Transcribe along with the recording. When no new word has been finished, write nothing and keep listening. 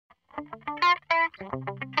Back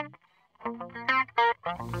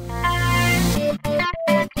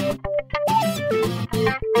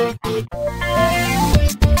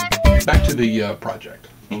to the project.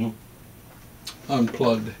 Mm-hmm.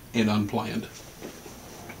 Unplugged and unplanned.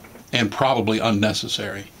 And probably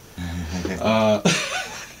unnecessary.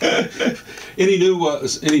 Any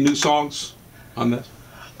new songs on this?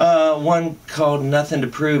 One called Nothing to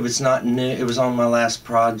Prove. It's not new. It was on my last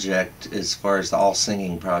project as far as the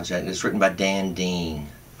all-singing project. It's written by Dan Dean.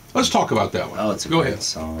 Let's talk about that one. Oh, it's a Go great ahead.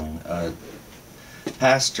 song.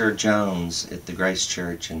 Pastor Jones at the Grace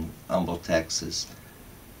Church in Humble, Texas,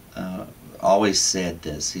 always said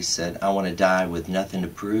this. He said, I want to die with nothing to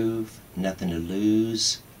prove, nothing to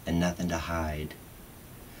lose, and nothing to hide.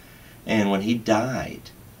 And when he died,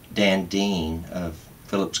 Dan Dean of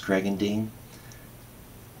Phillips Craig and Dean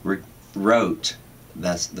wrote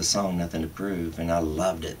the song Nothing to Prove, and I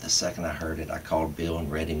loved it. The second I heard it, I called Bill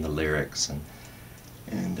and read him the lyrics,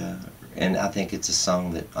 and I think it's a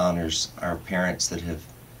song that honors our parents that have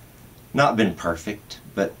not been perfect,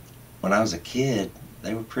 but when I was a kid,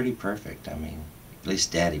 they were pretty perfect. I mean, at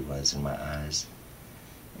least Daddy was in my eyes,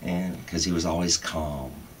 and because he was always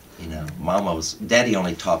calm. You know, Daddy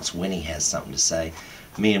only talks when he has something to say.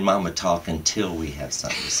 Me and Mama talk until we have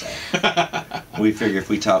something to say. We figure if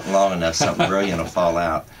we talk long enough, something brilliant will fall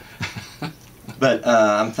out. But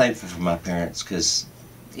I'm thankful for my parents because,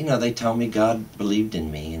 you know, they told me God believed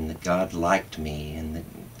in me and that God liked me and that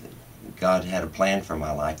God had a plan for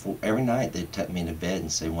my life. Well, every night they'd tuck me into bed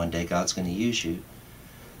and say, one day God's going to use you.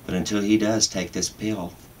 But until he does, take this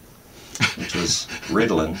pill, which was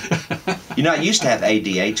Ritalin. You know, I used to have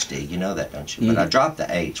ADHD. You know that, don't you? But I dropped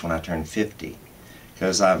the H when I turned 50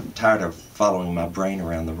 because I'm tired of following my brain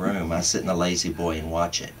around the room. I sit in a lazy boy and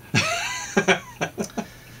watch it.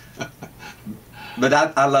 But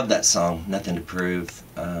I love that song, Nothing to Prove.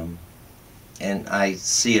 And I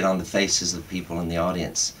see it on the faces of people in the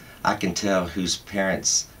audience. I can tell whose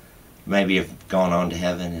parents maybe have gone on to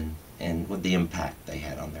heaven and what the impact they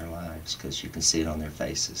had on their lives, because you can see it on their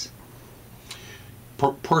faces.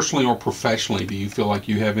 Personally or professionally, do you feel like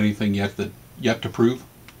you have anything yet to prove?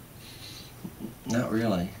 Not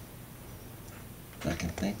really, that I can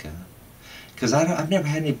think of. Because I've never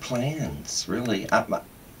had any plans, really.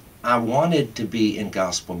 I wanted to be in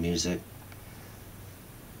gospel music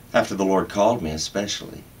after the Lord called me,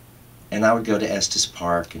 especially. And I would go to Estes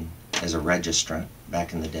Park and as a registrant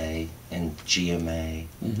back in the day, and GMA,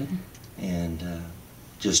 and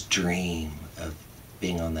just dream of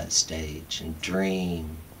being on that stage, and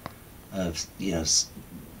dream of, you know,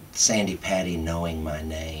 Sandy Patty knowing my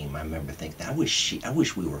name. I remember thinking, I wish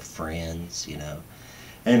we were friends, you know.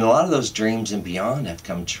 And a lot of those dreams and beyond have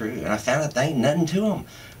come true. And I found out there ain't nothing to them.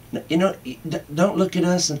 You know, don't look at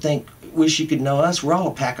us and think, wish you could know us. We're all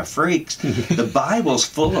a pack of freaks. The Bible's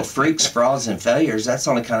full of freaks, frauds, and failures. That's the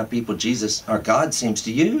only kind of people Jesus or God seems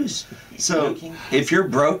to use. So if you're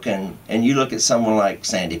broken and you look at someone like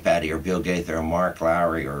Sandy Patty or Bill Gaither or Mark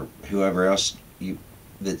Lowry or whoever else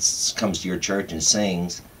that comes to your church and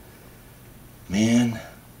sings, man,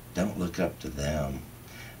 don't look up to them.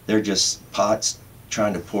 They're just pots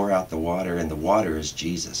trying to pour out the water, and the water is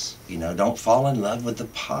Jesus. You know, don't fall in love with the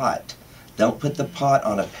pot. Don't put the pot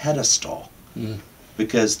on a pedestal,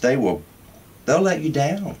 because they'll let you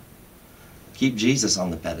down. Keep Jesus on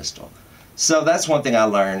the pedestal. So that's one thing I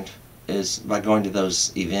learned, is by going to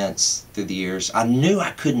those events through the years. I knew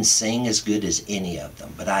I couldn't sing as good as any of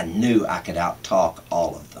them, but I knew I could out-talk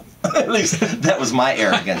all of them. At least that was my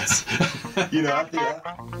arrogance. You know, I think